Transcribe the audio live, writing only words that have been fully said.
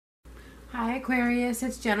Hi Aquarius,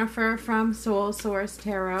 it's Jennifer from Soul Source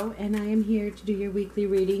Tarot, and I am here to do your weekly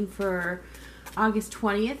reading for August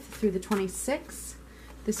 20th through the 26th.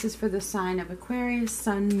 This is for the sign of Aquarius,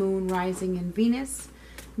 Sun, Moon, Rising, and Venus.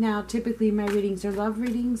 Now, typically my readings are love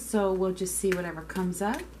readings, so we'll just see whatever comes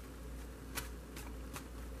up.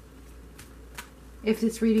 If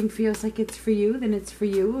this reading feels like it's for you, then it's for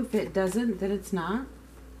you. If it doesn't, then it's not.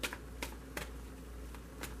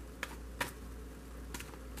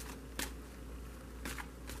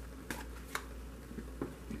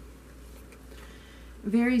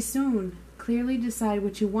 Very soon, clearly decide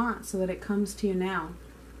what you want so that it comes to you now.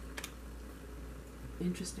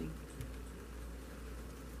 Interesting.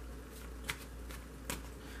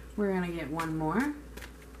 We're going to get one more.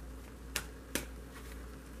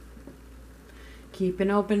 Keep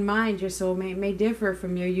an open mind. Your soulmate may differ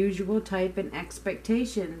from your usual type and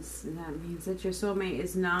expectations. That means that your soulmate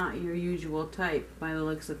is not your usual type by the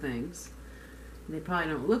looks of things. They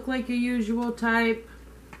probably don't look like your usual type,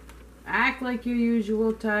 act like your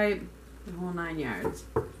usual type, the whole 9 yards.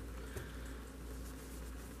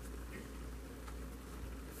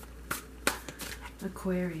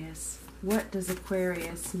 Aquarius. What does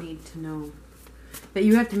Aquarius need to know? That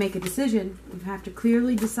you have to make a decision. You have to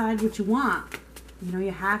clearly decide what you want. You know,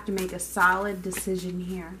 you have to make a solid decision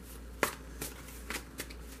here.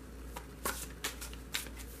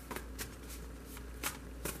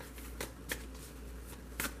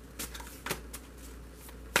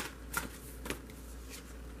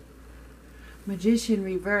 Magician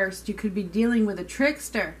reversed. You could be dealing with a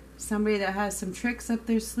trickster. Somebody that has some tricks up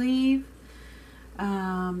their sleeve.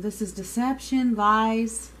 This is deception,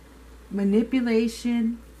 lies,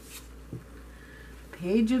 manipulation.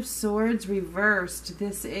 Page of Swords reversed.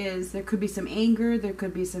 There could be some anger, there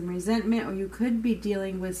could be some resentment, or you could be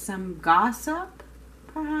dealing with some gossip,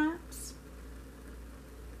 perhaps.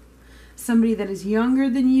 Somebody that is younger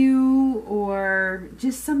than you, or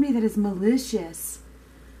just somebody that is malicious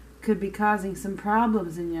could be causing some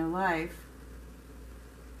problems in your life.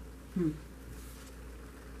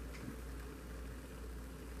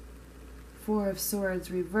 Four of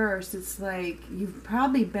Swords reversed. It's like you've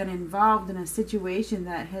probably been involved in a situation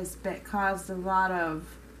that has caused a lot of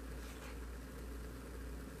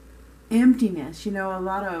emptiness, you know, a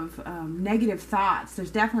lot of negative thoughts.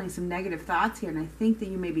 There's definitely some negative thoughts here, and I think that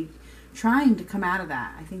you may be trying to come out of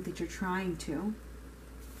that. I think that you're trying to.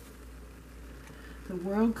 The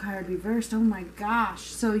World card reversed. Oh my gosh.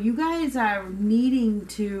 So you guys are needing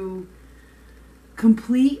to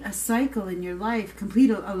complete a cycle in your life, complete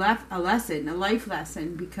a lesson, a life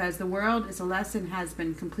lesson, because the World is a lesson has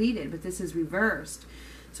been completed, but this is reversed.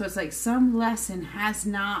 So it's like some lesson has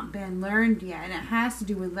not been learned yet, and it has to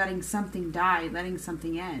do with letting something die, letting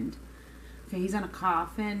something end. Okay, he's on a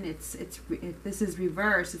coffin. This is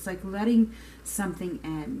reversed. It's like letting something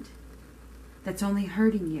end that's only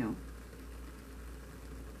hurting you.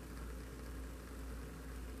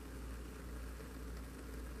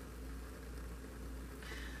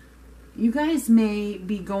 You guys may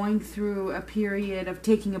be going through a period of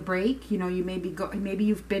taking a break. You know, you may be maybe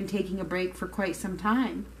you've been taking a break for quite some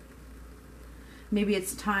time. Maybe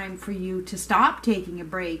it's time for you to stop taking a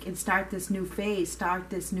break and start this new phase, start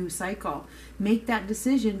this new cycle. Make that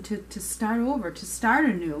decision to start over, to start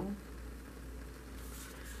anew.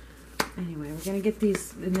 Anyway, we're going to get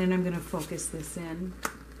these, and then I'm going to focus this in.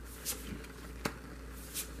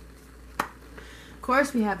 Of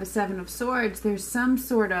course, we have a Seven of Swords. There's some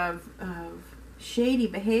sort of shady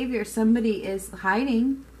behavior. Somebody is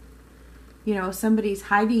hiding. You know, somebody's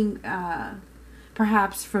hiding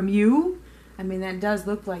perhaps from you. I mean, that does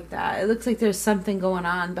look like that. It looks like there's something going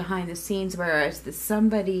on behind the scenes, whereas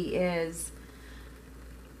somebody is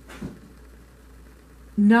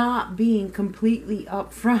not being completely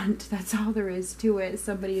upfront. That's all there is to it.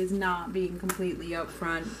 Somebody is not being completely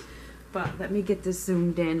upfront. But let me get this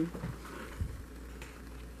zoomed in.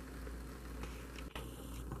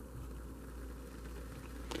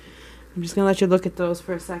 I'm just going to let you look at those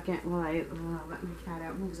for a second while I let my cat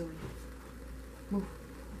out. Move, Zoe. Move.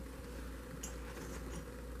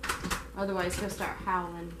 Otherwise, he'll start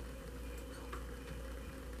howling.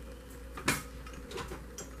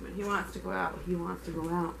 When he wants to go out, he wants to go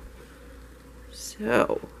out.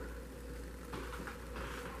 So,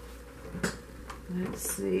 let's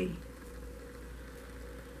see.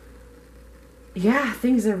 Yeah,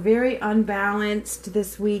 things are very unbalanced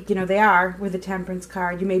this week. You know, they are with the Temperance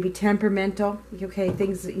card. You may be temperamental. Okay,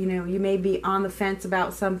 things, you know, you may be on the fence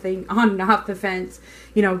about something, on and off the fence,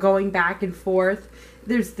 you know, going back and forth.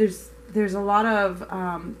 There's a lot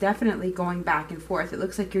of definitely going back and forth. It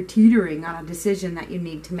looks like you're teetering on a decision that you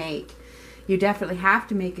need to make. You definitely have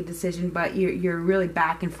to make a decision, but you're really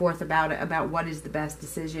back and forth about it, about what is the best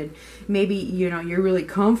decision. Maybe, you're really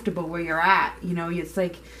comfortable where you're at. It's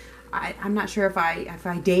like, I'm not sure if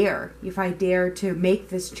I dare to make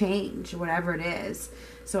this change, whatever it is.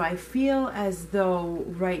 So I feel as though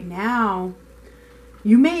right now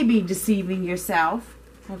you may be deceiving yourself,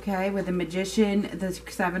 okay, with the Magician, the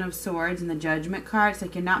Seven of Swords, and the Judgment card. It's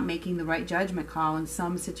like you're not making the right judgment call in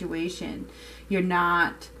some situation. You're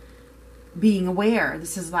not being aware.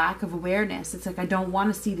 This is lack of awareness. It's like, I don't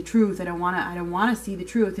want to see the truth. I don't want to see the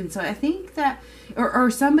truth. And so I think that, or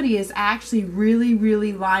somebody is actually really,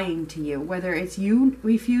 really lying to you, whether it's you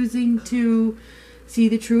refusing to see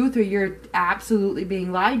the truth or you're absolutely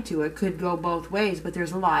being lied to. It could go both ways, but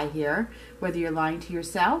there's a lie here. Whether you're lying to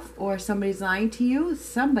yourself or somebody's lying to you,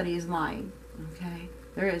 somebody is lying. Okay?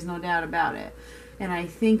 There is no doubt about it. And I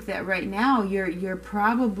think that right now you're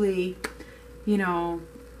probably,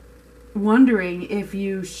 wondering if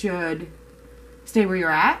you should stay where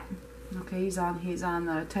you're at. Okay, he's on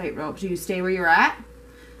the tightrope. Do you stay where you're at?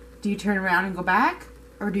 Do you turn around and go back?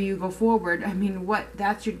 Or do you go forward? I mean,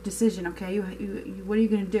 that's your decision, okay? What are you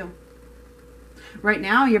going to do? Right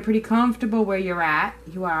now, you're pretty comfortable where you're at.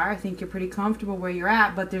 You are. I think you're pretty comfortable where you're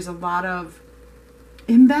at, but there's a lot of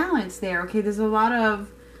imbalance there, okay? There's a lot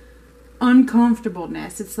of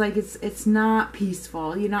uncomfortableness. It's like it's not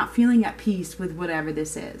peaceful. You're not feeling at peace with whatever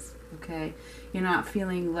this is, okay? You're not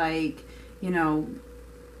feeling like,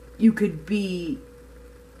 you could be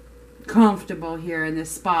comfortable here in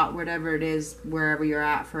this spot, whatever it is, wherever you're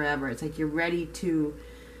at forever. It's like you're ready to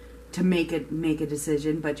make a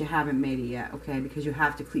decision, but you haven't made it yet, okay? Because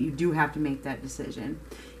you do have to make that decision.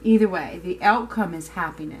 Either way, the outcome is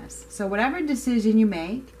happiness. So whatever decision you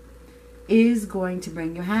make is going to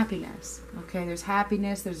bring you happiness, okay? There's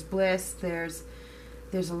happiness, there's bliss, there's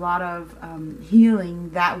a lot of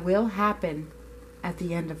healing that will happen at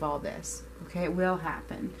the end of all this, okay? It will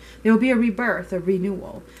happen. There will be a rebirth, a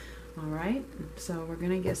renewal. All right, so we're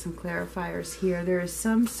going to get some clarifiers here. There is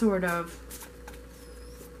some sort of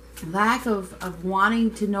lack of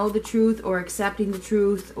wanting to know the truth or accepting the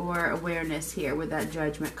truth or awareness here with that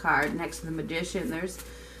Judgment card next to the Magician.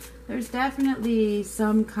 There's definitely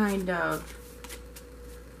some kind of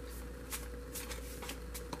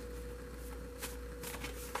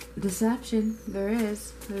deception.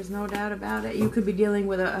 There's no doubt about it. You could be dealing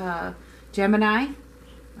with a Gemini.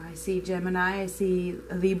 I see Gemini, I see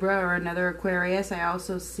a Libra or another Aquarius. I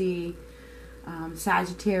also see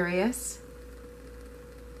Sagittarius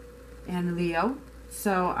and Leo.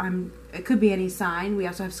 So it could be any sign. We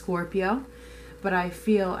also have Scorpio. But I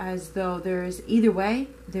feel as though either way,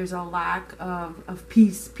 there's a lack of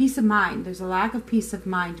peace of mind. There's a lack of peace of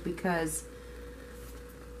mind because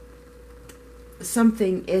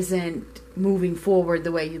something isn't moving forward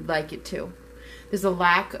the way you'd like it to. There's a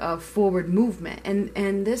lack of forward movement.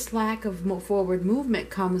 And this lack of forward movement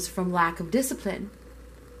comes from lack of discipline.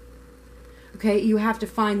 Okay, you have to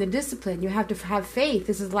find the discipline. You have to have faith.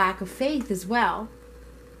 This is lack of faith as well.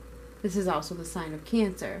 This is also the sign of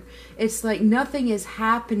Cancer. It's like nothing is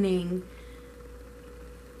happening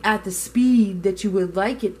at the speed that you would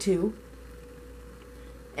like it to.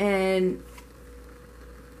 And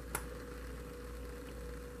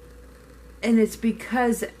it's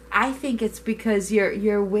because, I think it's because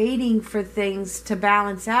you're waiting for things to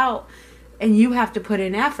balance out, and you have to put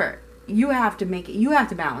in effort. You have to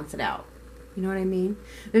balance it out. You know what I mean?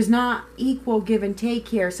 There's not equal give and take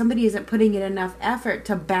here. Somebody isn't putting in enough effort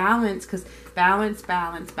to balance, because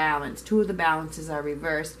balance. Two of the balances are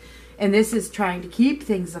reversed. And this is trying to keep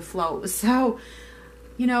things afloat. So,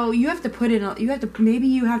 you have to put in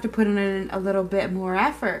a little bit more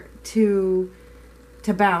effort to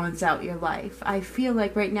balance out your life. I feel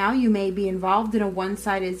like right now you may be involved in a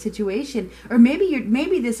one-sided situation, or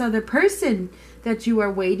maybe this other person that you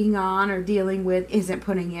are waiting on or dealing with isn't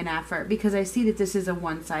putting in effort, because I see that this is a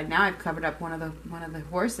one-side. Now I've covered up one of the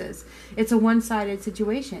horses. It's a one-sided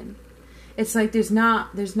situation. It's like there's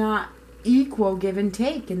not equal give and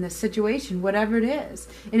take in this situation, whatever it is,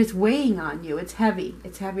 and it's weighing on you. It's heavy.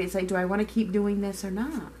 It's like, do I want to keep doing this or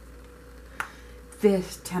not?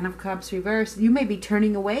 This Ten of Cups reversed. You may be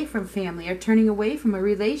turning away from family or turning away from a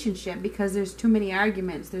relationship because there's too many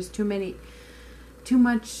arguments. There's too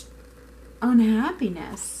much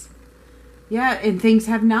unhappiness. Yeah, and things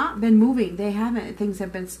have not been moving. They haven't. Things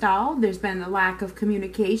have been stalled. There's been a lack of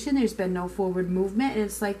communication. There's been no forward movement. And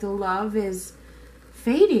it's like the love is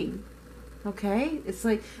fading. Okay? It's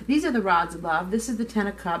like, these are the rods of love. This is the Ten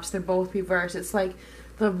of Cups. They're both reversed. It's like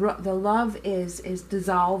the love is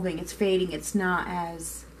dissolving. It's fading. It's not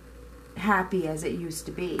as happy as it used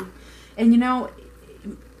to be. And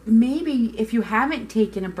maybe if you haven't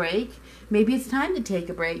taken a break, maybe it's time to take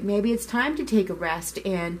a break. Maybe it's time to take a rest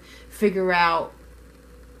and figure out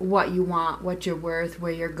what you want, what you're worth,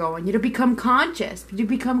 where you're going. You to become conscious. You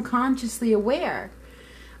become consciously aware.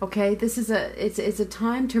 Okay, this is it's a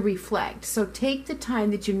time to reflect. So take the time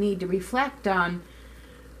that you need to reflect on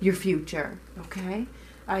your future. Okay,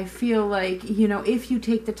 I feel like, you know, if you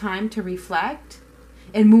take the time to reflect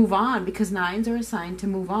and move on, because nines are assigned to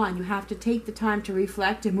move on. You have to take the time to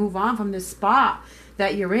reflect and move on from the spot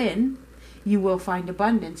that you're in. You will find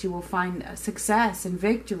abundance. You will find success and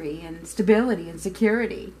victory and stability and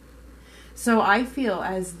security. So I feel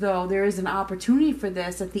as though there is an opportunity for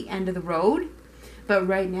this at the end of the road. But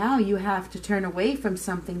right now you have to turn away from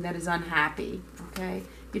something that is unhappy. Okay?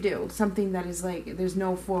 You do. Something that is like there's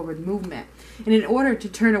no forward movement. And in order to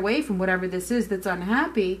turn away from whatever this is that's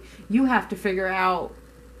unhappy, you have to figure out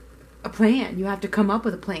a plan. You have to come up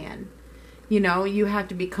with a plan. You know, you have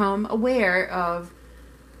to become aware of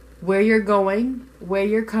where you're going, where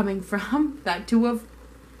you're coming from, that Two of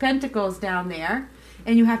Pentacles down there,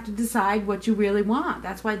 and you have to decide what you really want.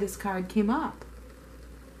 That's why this card came up.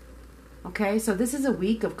 Okay, so this is a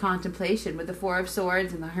week of contemplation with the Four of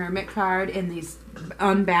Swords and the Hermit card and these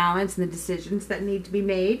unbalance and the decisions that need to be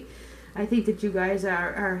made. I think that you guys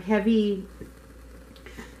are heavily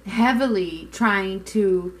trying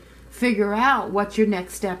to figure out what your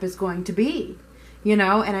next step is going to be, you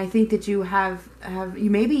know. And I think that you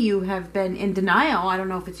maybe you have been in denial. I don't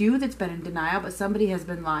know if it's you that's been in denial, but somebody has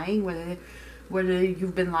been lying, whether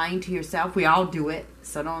you've been lying to yourself. We all do it,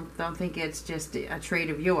 so don't think it's just a trait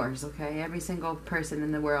of yours. Okay, every single person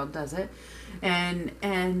in the world does it,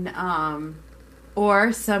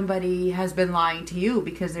 or somebody has been lying to you,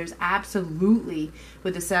 because there's absolutely,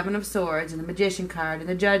 with the Seven of Swords and the Magician card and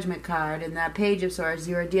the Judgment card and that Page of Swords,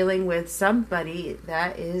 you are dealing with somebody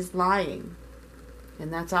that is lying.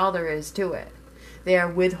 And that's all there is to it. They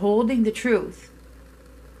are withholding the truth.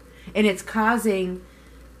 And it's causing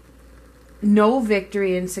no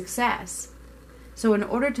victory and success. So in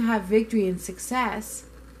order to have victory and success,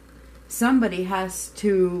 somebody has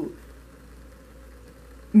to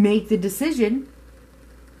make the decision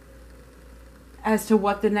as to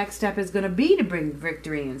what the next step is going to be to bring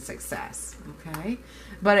victory and success. Okay?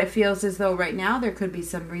 But it feels as though right now there could be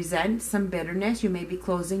some resent, some bitterness. You may be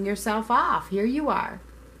closing yourself off. Here you are.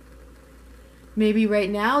 Maybe right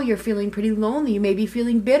now you're feeling pretty lonely. You may be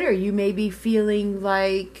feeling bitter. You may be feeling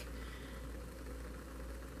like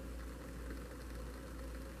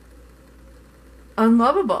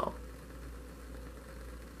unlovable.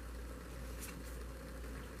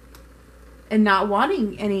 And not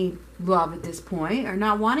wanting any love at this point, or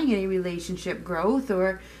not wanting any relationship growth,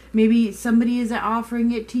 or maybe somebody isn't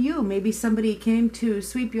offering it to you. Maybe somebody came to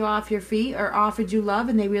sweep you off your feet or offered you love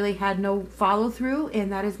and they really had no follow through,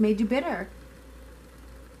 and that has made you bitter,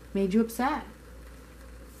 made you upset.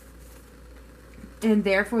 And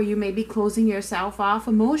therefore you may be closing yourself off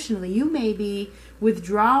emotionally. You may be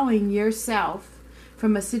withdrawing yourself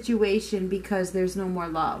from a situation because there's no more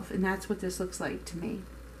love. And that's what this looks like to me.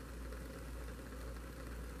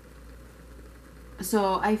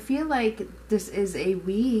 So I feel like this is a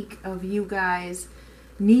week of you guys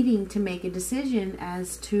needing to make a decision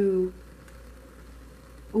as to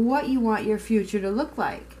what you want your future to look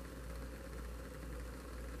like,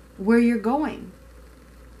 where you're going.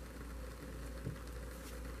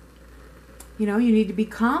 You know, you need to be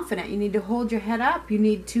confident. You need to hold your head up. You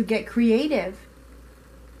need to get creative.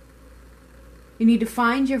 You need to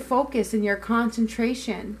find your focus and your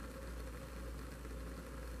concentration.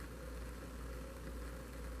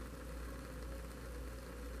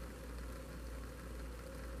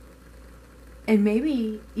 And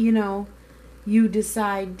maybe, you know, you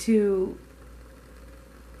decide to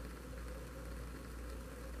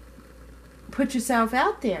put yourself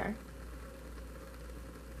out there.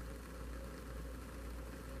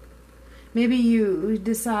 Maybe you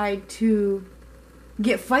decide to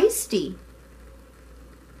get feisty.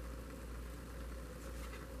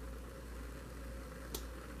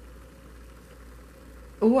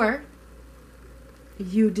 Or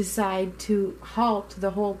you decide to halt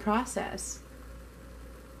the whole process.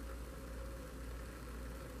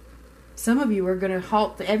 Some of you are going to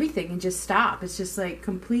halt everything and just stop. It's just like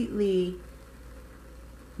completely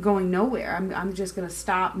going nowhere. I'm just going to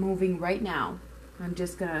stop moving right now. I'm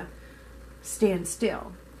just going to stand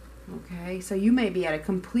still. Okay? So you may be at a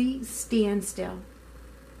complete standstill.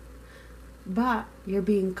 But you're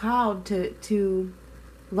being called to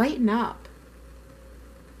lighten up.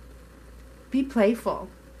 Be playful.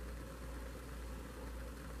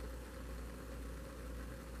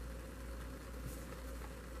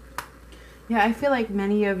 Yeah, I feel like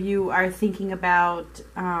many of you are thinking about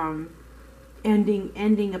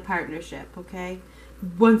ending a partnership, okay?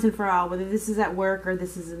 Once and for all, whether this is at work or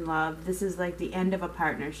this is in love, this is like the end of a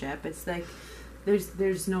partnership. It's like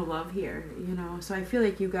there's no love here, you know? So I feel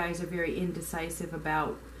like you guys are very indecisive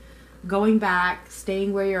about going back,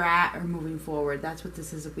 staying where you're at, or moving forward. That's what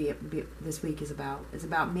this week is about. It's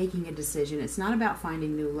about making a decision. It's not about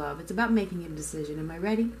finding new love. It's about making a decision. Am I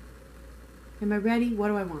ready? Am I ready? What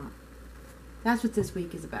do I want? That's what this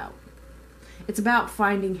week is about. It's about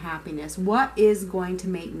finding happiness. What is going to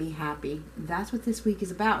make me happy? That's what this week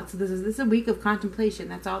is about. So this is a week of contemplation.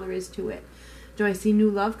 That's all there is to it. Do I see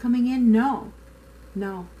new love coming in? No.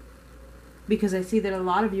 No. Because I see that a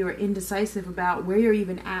lot of you are indecisive about where you're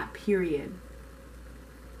even at, period.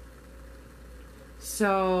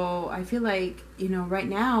 So I feel like, you know, right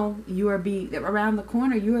now, you are being, around the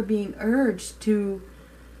corner, you are being urged to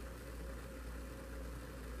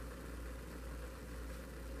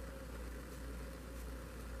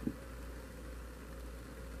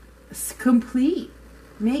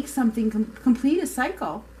make something, complete a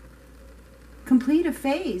cycle, complete a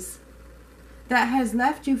phase that has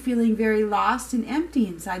left you feeling very lost and empty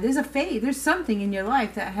inside. There's a phase, there's something in your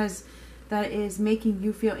life that is making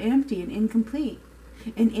you feel empty and incomplete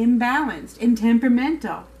and imbalanced and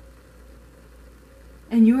temperamental.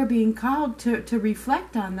 And you are being called to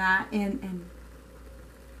reflect on that and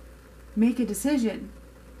make a decision.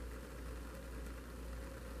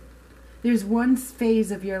 There's one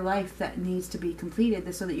phase of your life that needs to be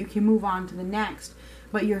completed so that you can move on to the next,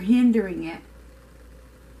 but you're hindering it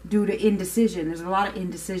due to indecision. There's a lot of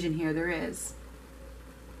indecision here. There is.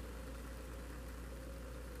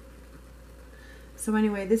 So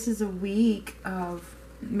anyway, this is a week of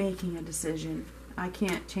making a decision. I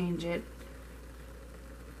can't change it.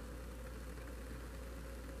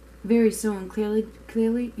 Very soon, clearly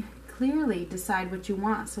decide what you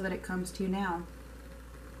want so that it comes to you now.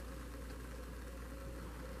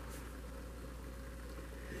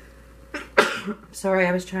 Sorry,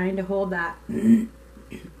 I was trying to hold that,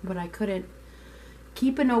 but I couldn't.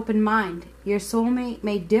 Keep an open mind. Your soulmate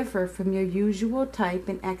may differ from your usual type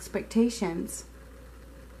and expectations.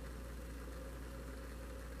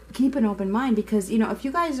 Keep an open mind because, you know, if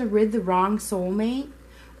you guys are with the wrong soulmate,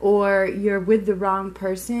 or you're with the wrong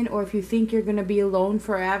person, or if you think you're going to be alone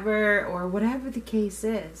forever, or whatever the case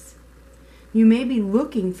is, you may be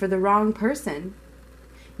looking for the wrong person.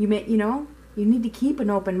 You need to keep an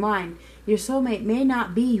open mind. Your soulmate may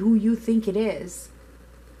not be who you think it is.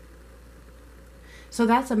 So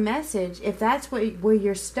that's a message. If that's where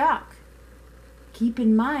you're stuck, keep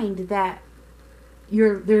in mind that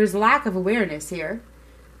there's lack of awareness here.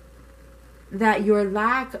 That your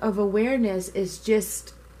lack of awareness is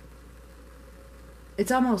just,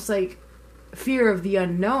 it's almost like fear of the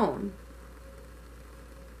unknown.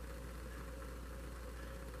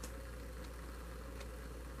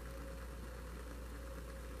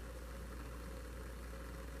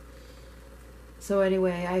 So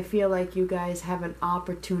anyway, I feel like you guys have an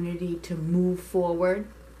opportunity to move forward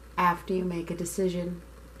after you make a decision.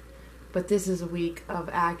 But this is a week of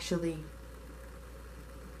actually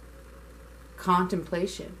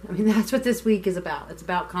contemplation. I mean, that's what this week is about. It's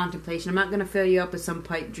about contemplation. I'm not going to fill you up with some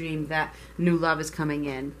pipe dream that new love is coming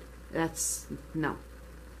in. No.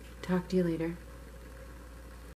 Talk to you later.